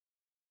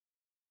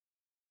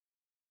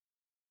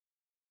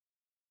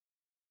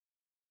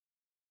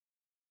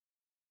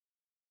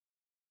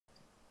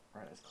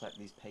Right, let's collect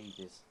these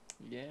pages.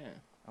 Yeah.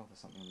 Oh, there's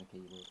something on the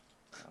keyboard.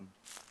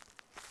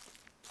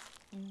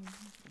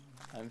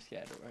 I'm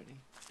scared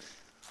already.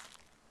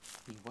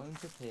 He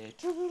won't appear.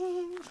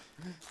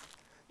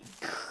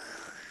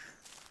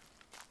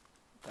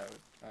 That was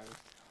God.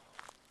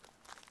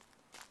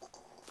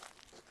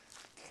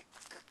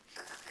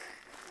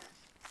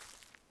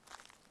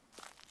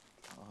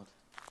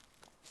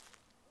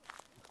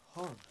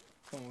 Horror.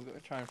 Come on, we've got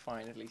to try and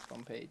find at least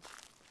one page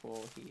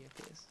before he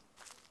appears.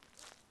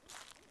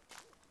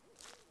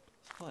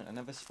 It's fine, I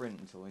never sprint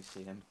until I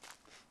see him.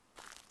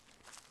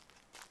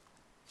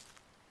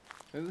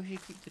 Maybe we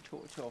should keep the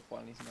torch off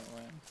while he's not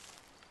around.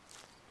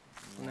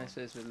 Unless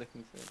we're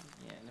looking for...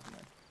 Yeah, never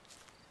mind.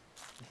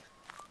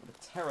 What a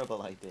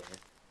terrible idea.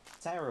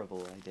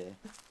 Terrible idea.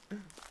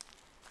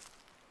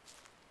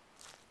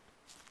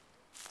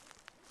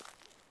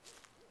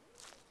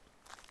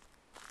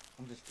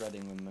 I'm just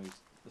dreading when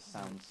the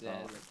sound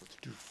starts.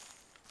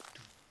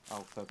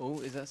 Oh, for... Oh,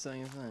 is that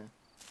something over there?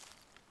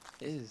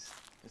 It is.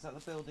 Is that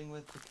the building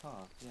with the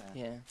car? Yeah.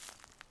 Yeah.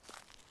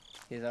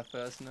 Here's our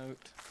first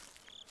note.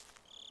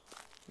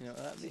 You know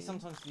what that See, means?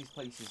 sometimes these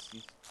places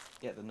you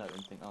get the note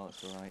and think, oh,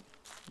 it's alright.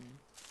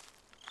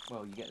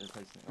 Well, you get the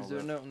place and think, Is oh, there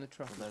a well, note on the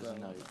truck well, as there's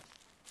well? a note.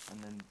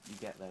 And then you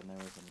get there and there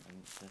isn't,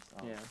 and it's just,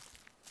 oh. Yeah.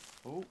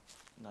 Oh,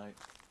 no.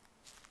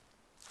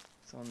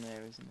 It's on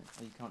there, isn't it?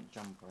 Oh, you can't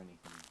jump or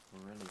anything.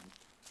 Brilliant.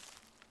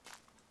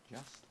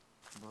 Just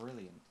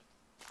brilliant.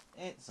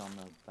 It's on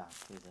the back,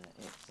 isn't it?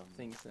 It's on I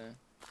think so.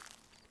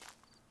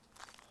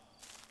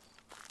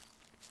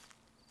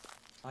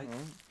 I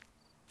Oh.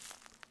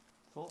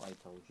 thought I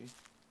told you.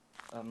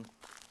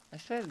 I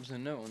swear there was a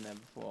note on there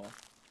before.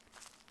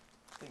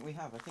 I think we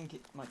have. I think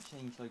it might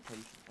change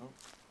location. Oh.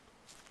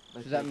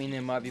 Does that mean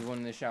there might be one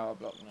in the shower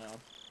block now?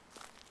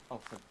 Oh,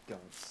 for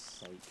God's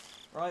sake.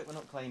 Right, we're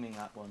not claiming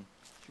that one.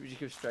 Should we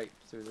just go straight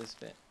through this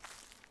bit?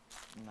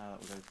 No, that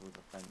will go towards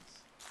the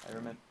fence.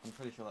 I'm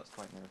pretty sure that's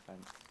quite near a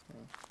fence.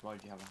 Oh. Why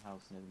do you have a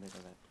house near the middle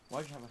of it?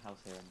 Why do you have a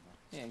house here anyway?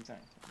 Yeah,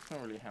 exactly. It's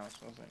not really a house,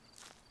 was it?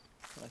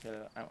 It's like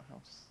an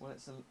outhouse. Well,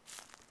 it's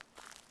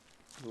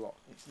Block.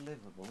 it's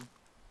livable.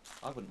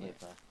 I wouldn't live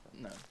there. But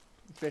No.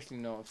 Especially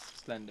not a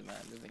Slender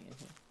Man living in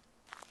here.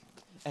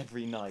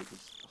 every night.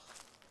 Just,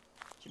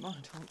 do you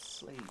mind? I want to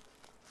sleep.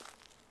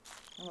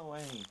 Come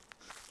away.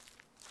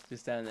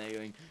 Just down there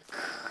going,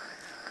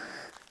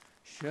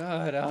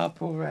 shut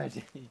up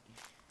already.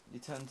 You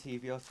turn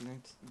TV off. You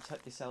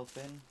tuck yourself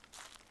in.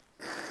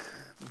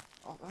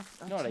 Oh,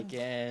 Not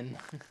again.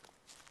 I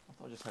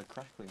thought I just heard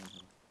crackling in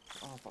here.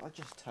 Oh, but I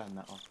just turned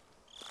that off.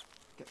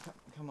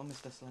 Come on,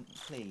 Mr. Slender,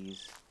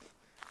 please.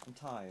 I'm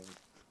tired.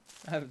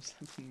 I haven't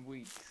slept in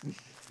weeks.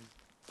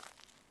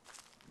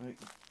 Like,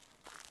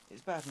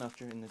 it's bad enough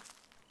during the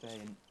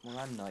day and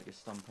night you're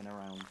stomping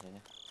around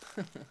here.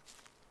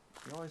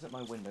 You're always at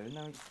my window,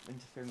 now you're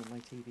interfering with my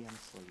TV and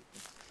sleep.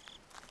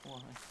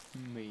 Why?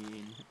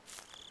 Mean.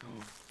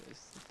 Oh,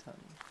 there's the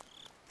tunnel.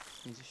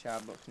 There's a shower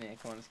block near.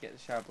 Come on, let's get the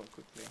shower block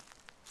quickly.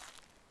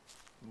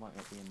 Might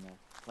not be in there.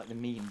 Like the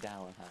mean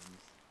dower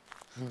hands.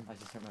 I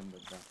just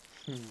remembered that.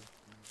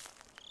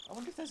 I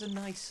wonder if there's a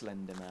nice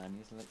Slender Man.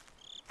 He's like...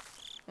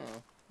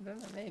 Oh, I don't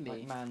know, maybe.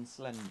 Like Man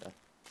Slender.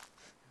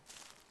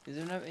 Is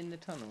there a note in the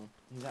tunnel?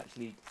 He's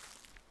actually...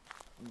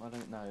 I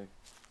don't know.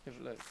 Have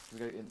a look. We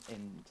go in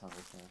the tunnel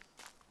first.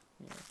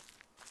 Yeah.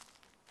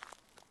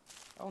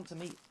 I want to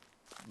meet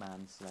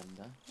Man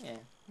Slender. Yeah,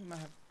 we might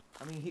have...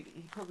 I mean, he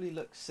probably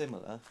looks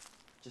similar.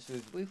 Just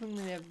with... We wouldn't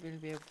really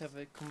be able to have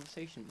a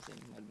conversation with him,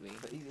 would we?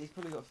 But he's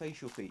probably got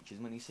facial features.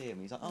 When you see him,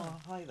 he's like, oh,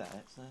 hi there.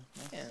 It's nice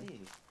to see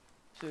you.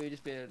 So he'd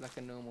just be like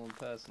a normal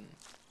person.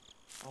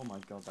 Oh my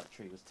god, that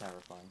tree was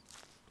terrifying.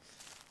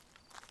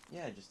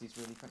 Yeah, just these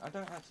really friendly. I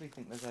don't actually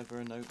think there's ever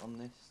a note on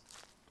this.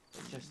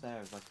 It's just there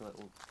as like a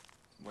little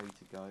way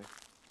to go.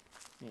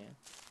 Yeah.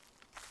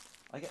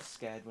 I get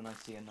scared when I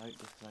see a note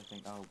just because I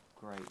think, oh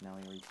great, now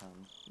here he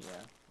comes.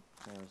 Yeah.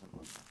 There isn't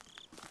one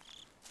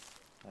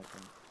there.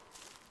 Okay.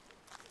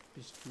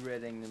 Just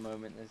dreading the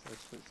moment there's those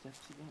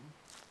footsteps again.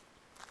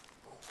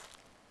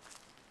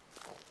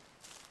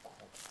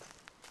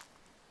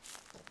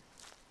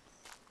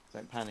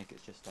 Don't panic,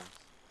 it's just us.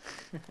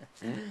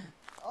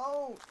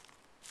 Oh!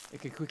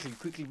 Okay,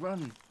 quickly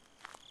run!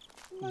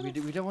 No. We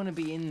don't want to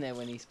be in there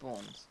when he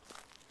spawns.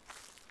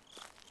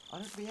 I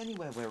don't be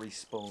anywhere where he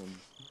spawns.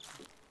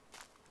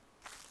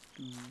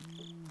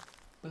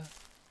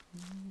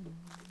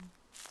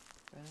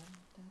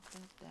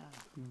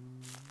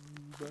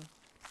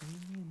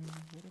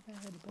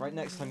 Right,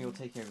 next time you're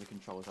taking over the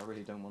controls, I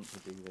really don't want to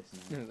do this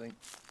now. No, thanks.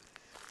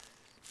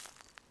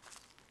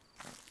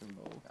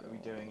 Are we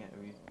doing it?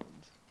 Are we...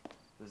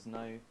 There's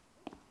no...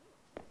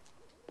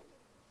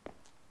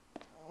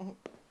 Oh,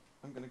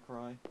 I'm gonna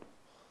cry.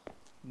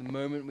 The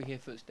moment we hear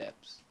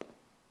footsteps.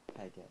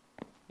 Peg it.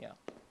 Yeah.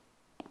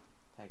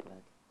 Peg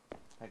leg.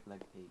 Peg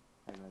leg Pete.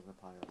 Peg leg the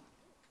pirate.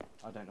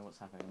 I don't know what's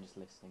happening, I'm just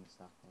listing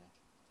stuff here.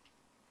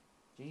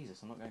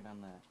 Jesus, I'm not going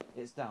down there.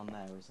 It's down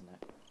there, isn't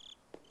it?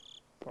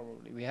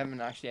 Probably. We haven't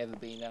actually ever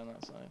been down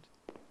that side.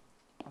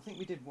 I think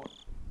we did what?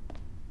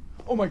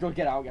 Oh my god,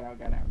 get out, get out,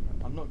 get out.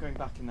 I'm not going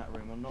back in that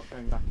room. I'm not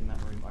going back in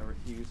that room. I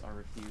refuse, I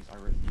refuse, I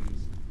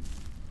refuse.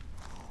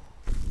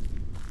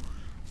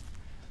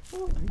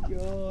 Oh my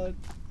god.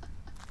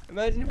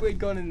 Imagine if we'd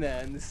gone in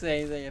there and the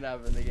same thing had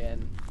happened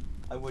again.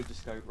 I would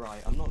just go,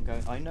 right, I'm not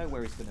going, I know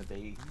where he's going to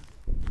be.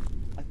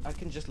 I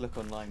can just look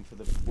online for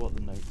what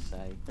the notes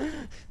say.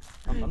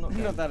 I'm not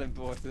going, not that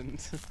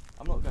important.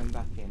 I'm not going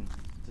back in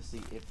to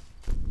see if...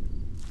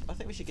 I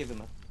think we should give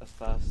him a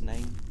first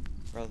name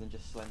rather than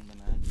just Slender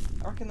Man.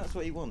 I reckon that's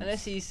what he wants.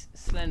 Unless he's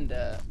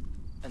Slender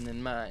and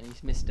then Man, he's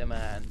Mr.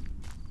 Man.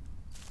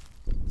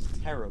 It's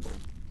terrible.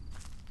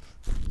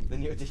 The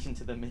new addition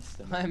to the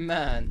Mr. Man. I'm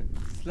Man.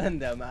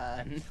 Slender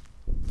Man.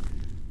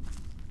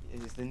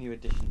 It is the new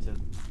addition to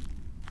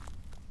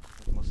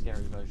a more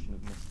scary version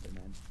of Mr.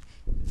 Man.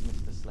 It's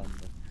Mr.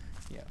 Slender.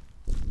 Yeah.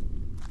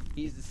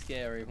 He's the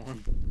scary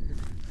one.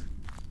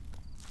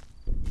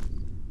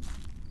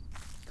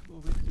 Come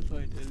on, we have to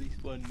find at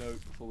least one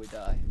note before we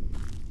die.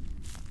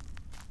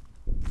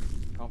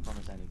 Can't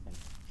promise anything.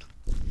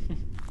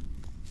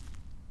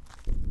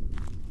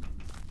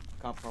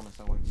 Can't promise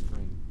I won't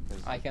scream.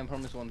 Cause I can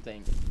promise one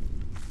thing.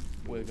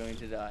 We're going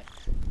to die.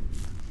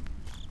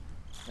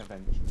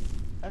 Eventually.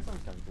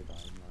 Everyone's going to die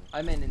in life.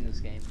 I meant in this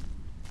game.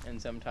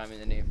 And sometime in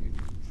the near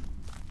future.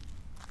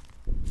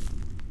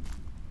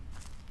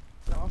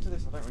 So after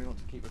this, I don't really want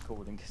to keep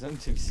recording because I'm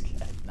too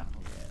scared now.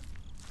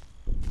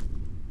 Yeah.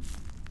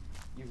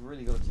 You've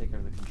really got to take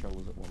over the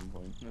controls at one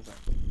point. What's that?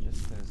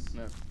 Just because...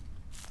 No.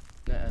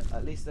 Nah.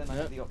 At least then I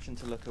No. have the option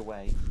to look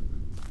away.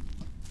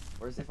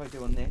 Whereas if I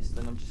do on this,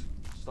 then I'm just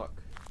stuck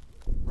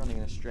running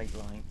in a straight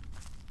line.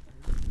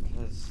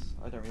 Because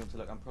I don't really want to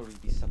look. I'll probably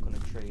be stuck on a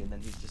tree and then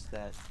he's just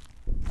there.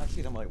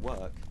 Actually, that might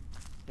work.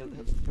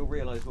 He'll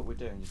realise what we're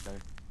doing and just go,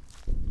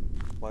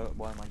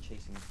 why am I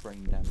chasing this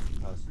brain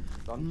damaged person?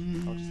 So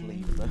I'll just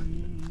leave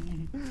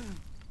them.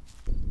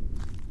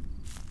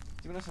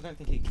 To be honest, I don't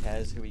think he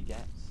cares who he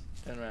gets.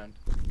 Turn around.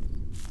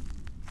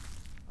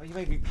 Oh, you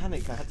made me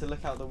panic. I had to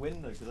look out the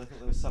window because I thought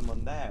there was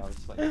someone there. I was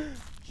just like,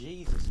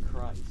 Jesus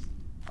Christ.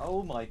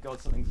 Oh my god,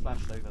 something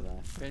flashed over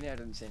there. Really, I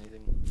didn't see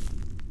anything.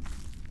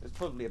 There's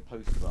probably a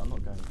poster, but I'm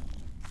not going that way.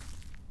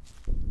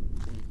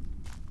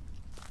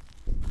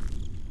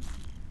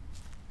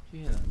 Do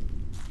you hear that?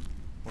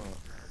 What?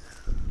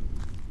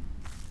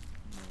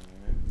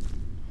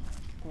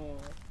 No. Oh,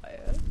 I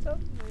heard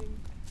something.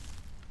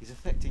 He's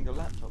affecting your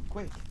laptop,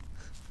 quick!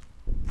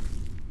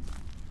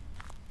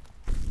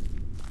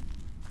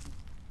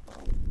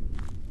 Oh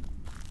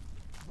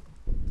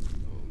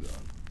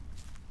god.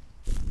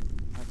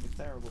 That's a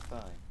terrible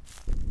thing.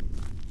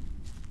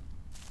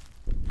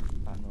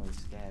 That noise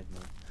scared me.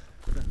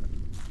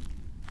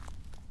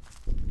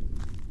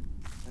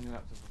 Send your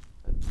laptop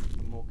at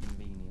a more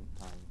convenient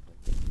time,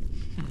 please.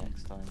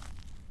 Next time.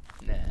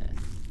 Nah.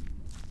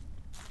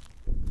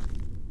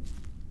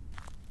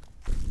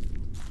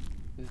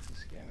 This is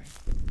scary.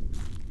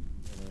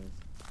 It is.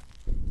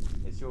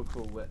 It's your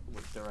call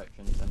which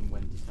directions and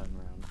when to turn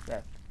around.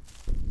 Left.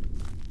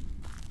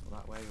 Or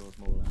that way or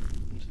more left.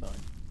 It's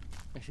fine.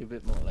 Actually, a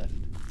bit more left.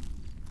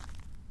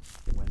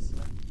 West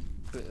left.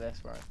 A bit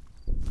less right.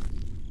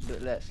 A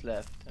bit less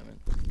left, I mean.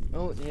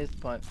 Oh, here's the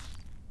pipes.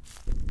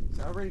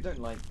 So I really don't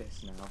like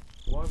this now.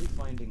 Why are we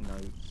finding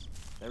notes?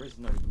 There is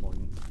no point.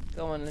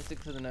 Go on, let's look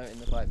for the note in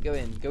the pipe. Go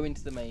in. Go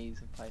into the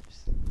maze of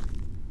pipes.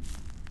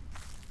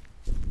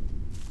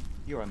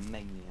 You're a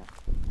maniac.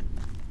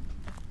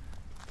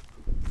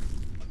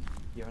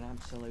 You're an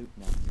absolute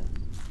nutter.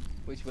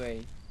 Which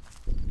way?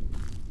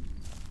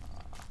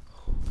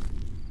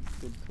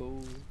 Good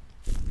call.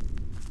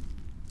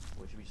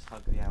 Or should we just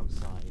hug the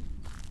outside?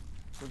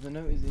 Well, the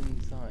note is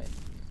inside.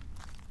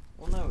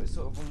 Well, no, it's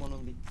sort of on one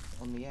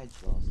on the edge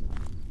last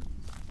time.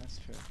 That's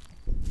true.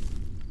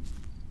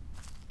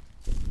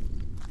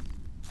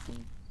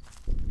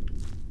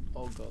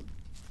 Oh god.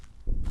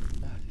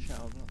 I have to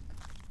shout block.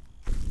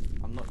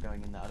 I'm not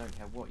going in there. I don't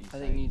care what you say.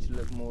 I think you need to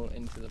look more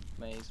into the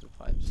maze of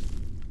pipes.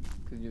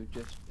 Because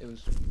it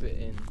was a bit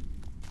in.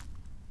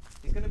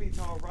 He's going to be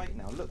to our right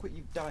now. Look what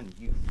you've done,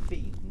 you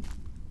fiend.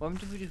 What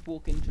if we just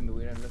walk into him but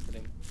we don't look at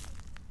him?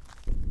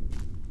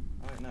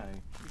 I don't know.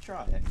 Should we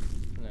try it?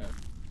 No.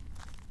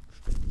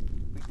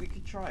 We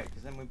could try it,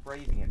 because then we're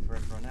braving it for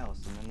everyone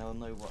else, and then they'll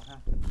know what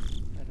happened.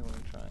 I don't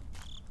want to try it.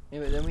 Yeah,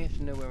 but then we have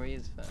to know where he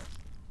is first.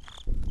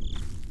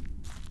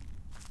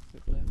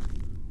 Look left.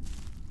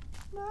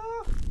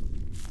 No!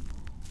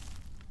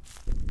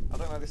 I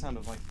don't like the sound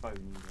of my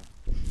phone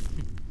either.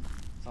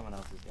 Someone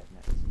else is getting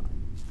it, it's fine.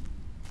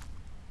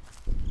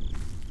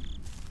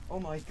 Oh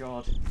my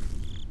god.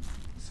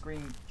 The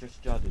screen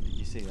just juddered, did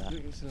you see that?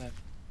 Look to the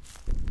left.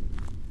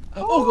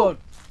 Oh god!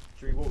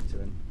 Should we walk to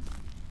him?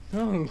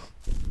 No!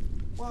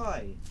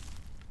 Why?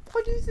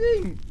 What do you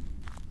think?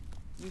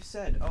 You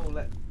said, oh,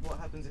 what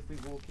happens if we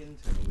walk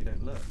into him and we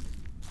don't look?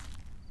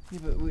 Yeah,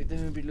 but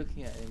then we'd be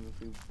looking at him if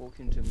we walk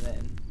into him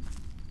then.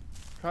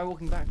 Try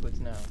walking backwards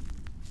now.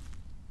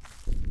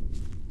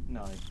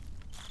 No.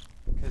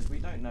 Because we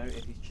don't know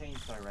if he's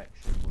changed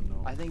direction or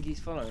not. I think he's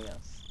following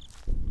us.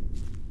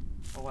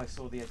 Oh, I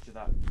saw the edge of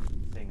that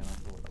thing and I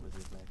thought that was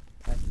his leg.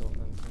 I thought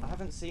that was I him.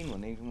 haven't seen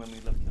one even when we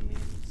look on the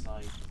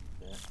inside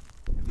there.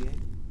 Have you?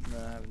 No,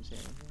 I haven't seen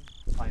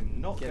anything. I'm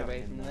not Get going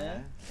away in from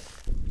there.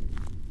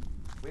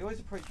 We always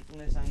approach it from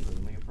this angle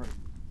and we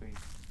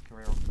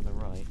career off to the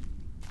right.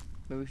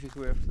 Maybe we should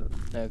go off the...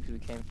 No, because we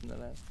came from the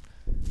left.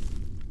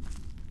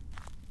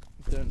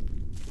 We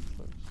couldn't get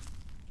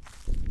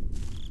close.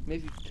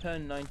 Maybe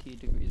turn 90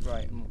 degrees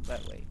right and walk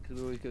that way, because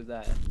we always go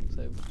there, so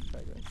we'll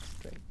try going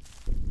straight.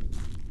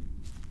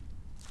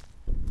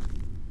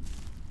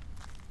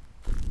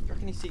 Do you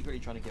reckon he's secretly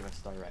trying to give us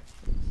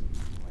directions?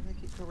 Why do they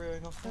keep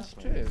careering off That's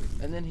that way? true.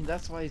 And then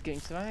that's why he's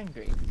getting so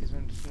angry, because we're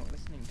just not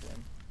listening to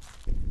him.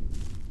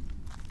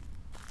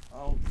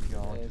 Oh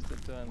god. There's the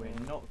tunnel.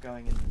 We're not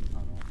going in the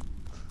tunnel.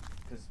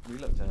 Because we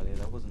looked earlier,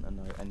 there wasn't a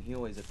note, and he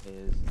always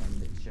appears,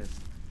 and it's just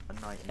a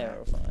nightmare.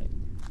 Terrifying.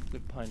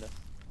 Look behind us.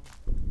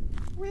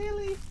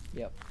 Really?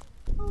 Yep.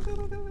 Oh god,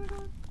 oh god, oh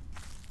god.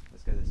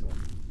 Let's go this way.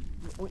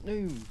 Wait,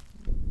 no!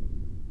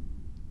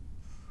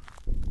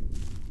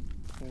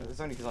 It's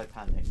only because I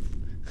panicked.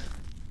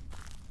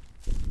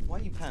 Why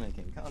are you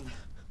panicking? Can't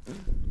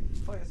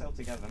pull yourself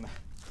together, man.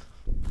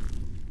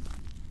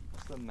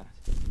 What's the matter?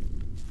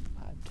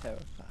 I'm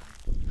terrified.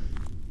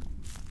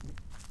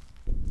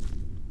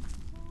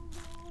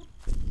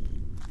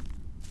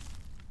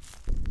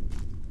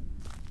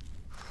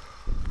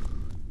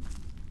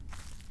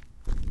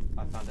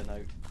 I found a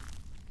note.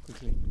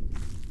 Quickly.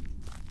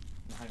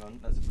 Now, hang on,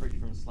 let's approach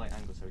from a slight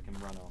angle so we can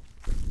run off.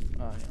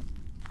 Oh,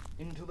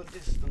 yeah. Into the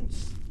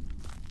distance.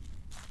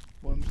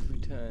 Once we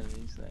turn,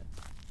 he's there.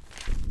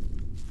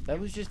 That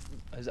was just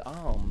his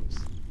arms.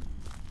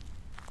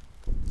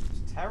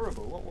 It's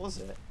terrible, what was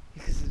it?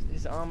 Because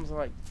his arms are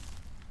like...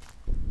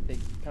 They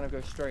kind of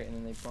go straight and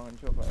then they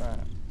branch off like that.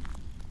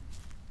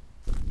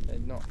 They're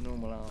not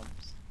normal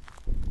arms.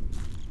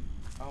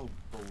 Oh,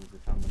 balls, we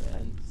found the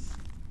fence.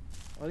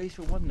 Well, at least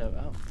for one note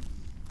out.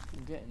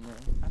 I'm getting there.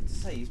 I have to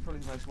say, he's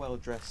probably the most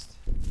well-dressed,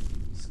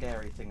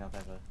 scary thing I've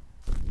ever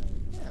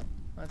known. Yeah,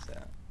 that's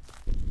that.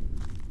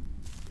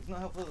 It's not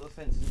helpful that the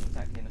fence isn't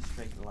exactly in a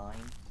straight line.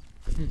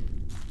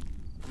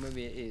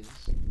 Maybe it is.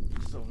 It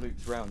just sort of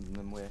loops round and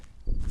then we're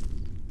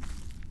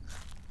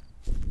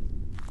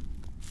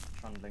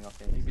trundling up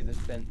into Maybe the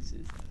fence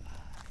is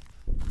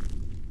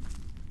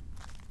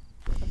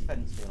What's the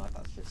fence being like?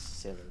 That's just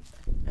silly.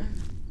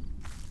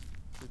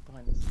 Just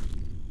behind us.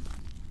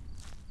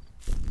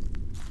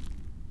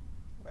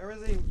 Where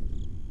is he?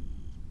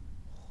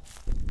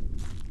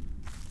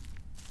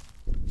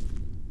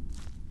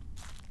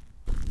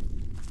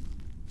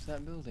 Is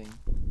that building?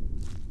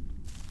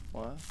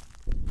 What?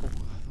 Oh, I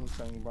thought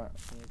something right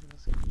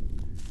here.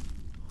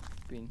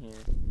 Been here.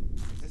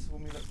 Is this the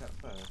one we looked at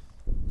first?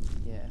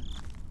 Yeah.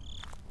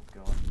 Oh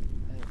god.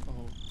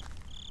 Oh.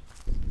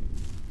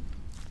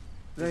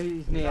 There he's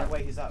He's near. that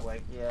way, he's that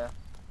way. Yeah.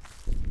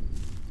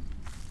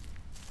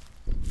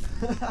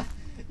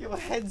 Your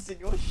head's in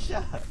your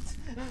shirt.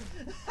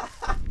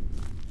 I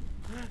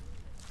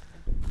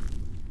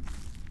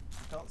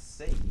can't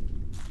see.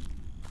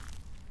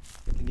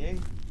 Can you?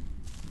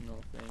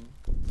 Nothing.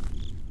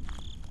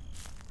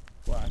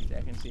 Well, actually,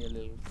 I can see a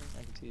little thing.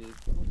 I can see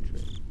the whole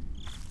tree.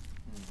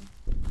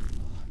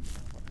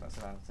 That's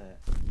about it.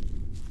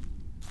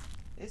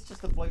 It's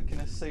just a bloke in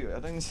a suit. I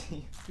don't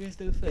see. He has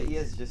no But face. he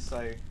is just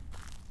so.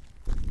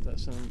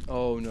 That's something.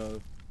 Oh no.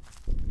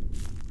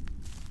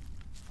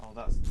 Oh,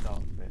 that's the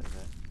dark bit of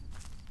it.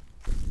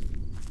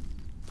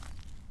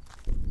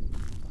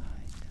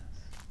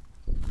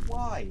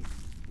 Why?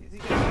 Is he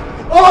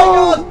gonna...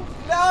 Oh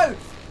my god!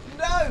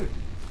 No! No!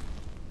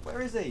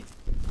 Where is he?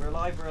 We're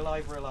alive, we're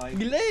alive, we're alive.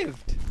 He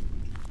lived!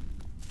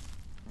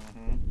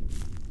 Mm-hmm.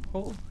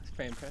 Oh, that's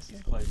very impressive.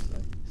 He's close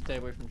though. Stay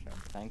away from shower.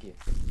 Thank you.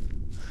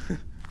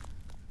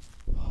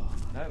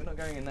 No, we're not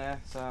going in there,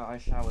 so I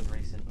showered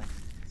recently.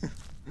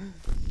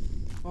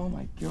 Oh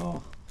my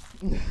god.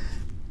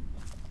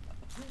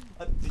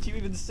 Did you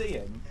even see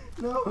him?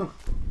 No!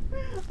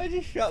 I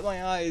just shut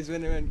my eyes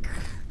when it went.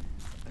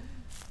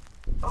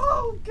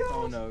 Oh god!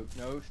 Oh no,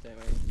 no, stay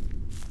away.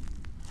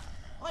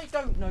 I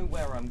don't know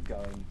where I'm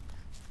going.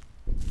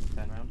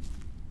 Turn around.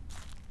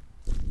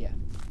 Yeah.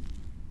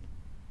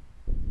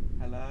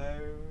 Hello?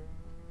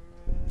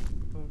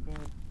 Oh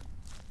god.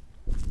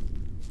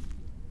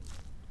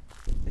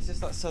 It's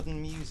just that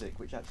sudden music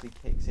which actually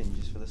kicks in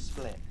just for the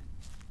split.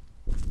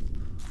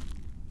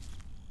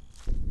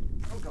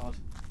 Oh god.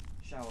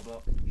 Shower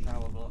block,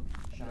 shower block,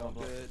 shower Not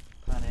block. good.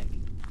 Panic.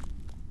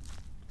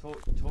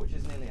 Torch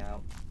is nearly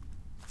out.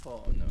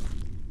 Oh no.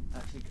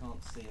 Actually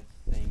can't see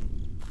a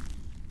thing.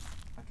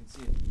 I can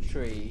see a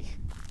Tree.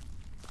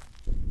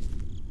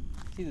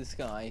 See the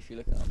sky if you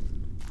look up.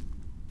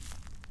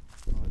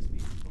 Oh, it's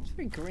beautiful. It's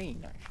very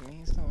green actually,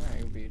 it's not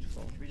very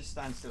beautiful. Should we just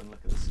stand still and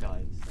look at the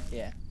sky instead?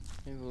 Yeah,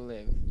 maybe we'll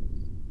live.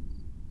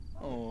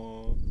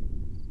 Oh.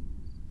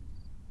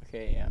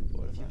 Okay, yeah.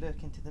 If you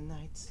look into the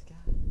night sky,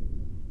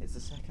 it's the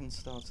second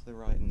star to the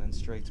right and then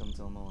straight on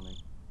till morning.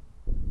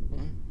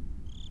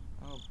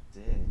 Oh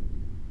dear.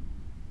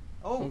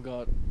 Oh Oh!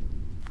 god.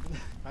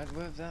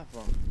 Where's that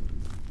from?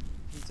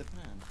 Peter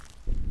Pan.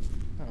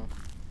 Oh.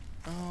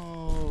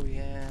 Oh,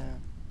 yeah.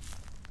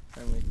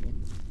 I'm with you.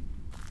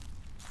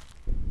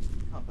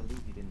 Can't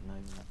believe you didn't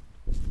know that.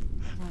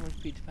 I haven't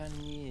watched Peter Pan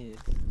in years.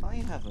 I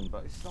haven't,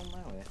 but I still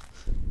know it.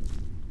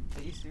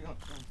 It used to be my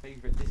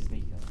favourite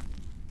Disney film.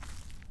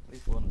 At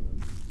least one of them.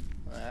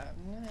 No,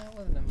 I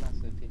wasn't a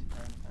massive Peter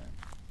Pan fan.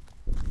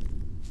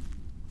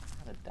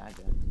 I had a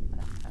dagger and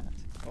a hat.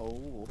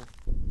 Oh.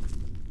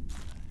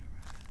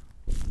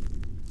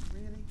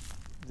 Really?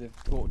 The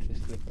torch is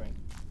flickering.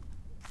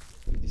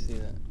 Did you see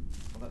that?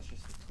 Well, that's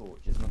just a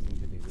torch. It's nothing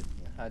to do with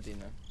it. How do you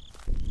know?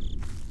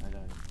 I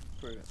don't.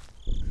 Prove it.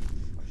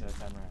 Or should I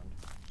turn around?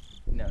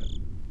 No.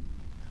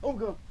 Oh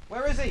god!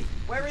 Where is he?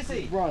 Where is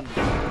he? Run!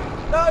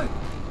 No!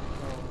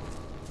 Oh.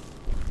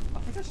 I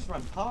think I just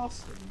ran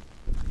past him.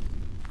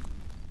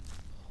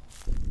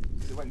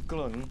 Because it went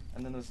glung,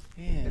 and then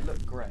Yeah. it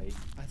looked grey.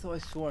 I thought I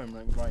saw him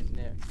like right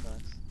next to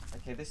us.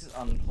 Okay, this is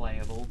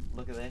unplayable.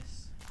 Look at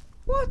this.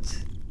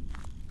 What?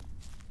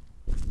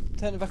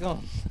 Turn it back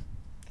on.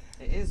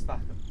 It is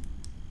back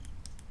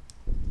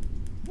up.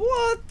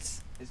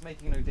 What? It's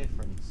making no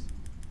difference.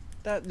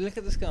 Look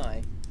at the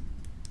sky.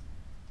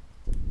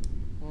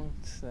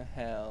 What the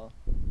hell?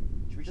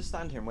 Should we just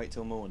stand here and wait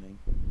till morning?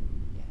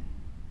 Yeah.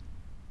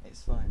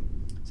 It's fine.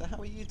 So how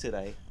are you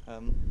today?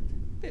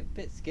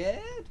 Bit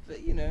scared,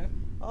 but you know.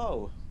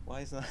 Oh,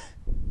 why is that?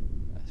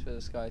 That's where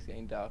the sky's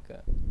getting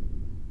darker.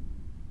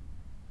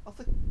 Oh,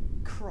 for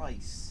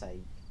Christ's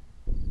sake.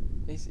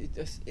 It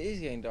is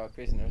getting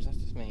darker, isn't it? Or is that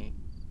just me?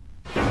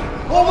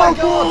 Oh my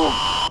god!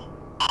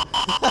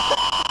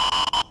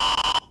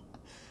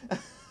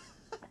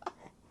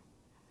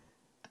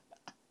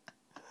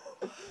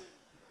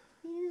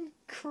 You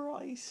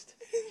Christ.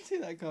 I didn't see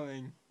that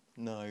coming.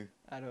 No,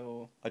 At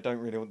all. I don't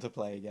really want to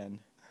play again.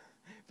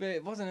 But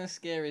it wasn't as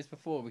scary as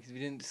before because we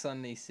didn't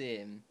suddenly see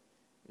him.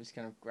 It just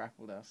kind of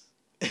grappled us.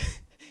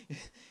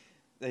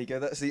 There you go,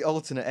 that's the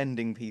alternate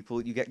ending, people.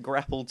 You get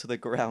grappled to the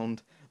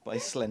ground by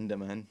Slender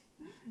Man.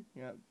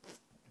 Yep.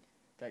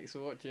 Thanks for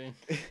watching.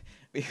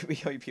 we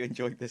hope you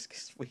enjoyed this,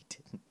 because we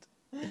didn't.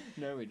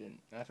 No, we didn't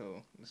at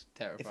all. It was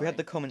terrifying. If we had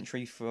the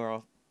commentary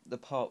for the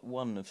part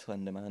 1 of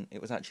Slender Man, it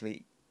was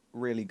actually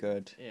really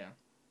good. Yeah.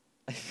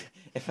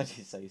 If I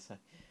did say so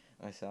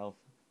myself.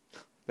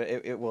 But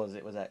it was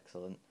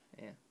excellent.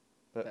 Yeah.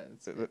 But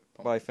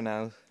bye for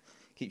now.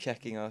 Keep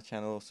checking our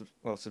channel,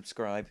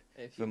 subscribe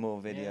for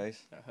more videos. Yeah,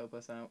 that'll help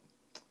us out.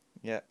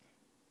 Yep.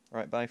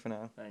 Right, bye for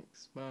now.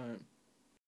 Thanks. Bye.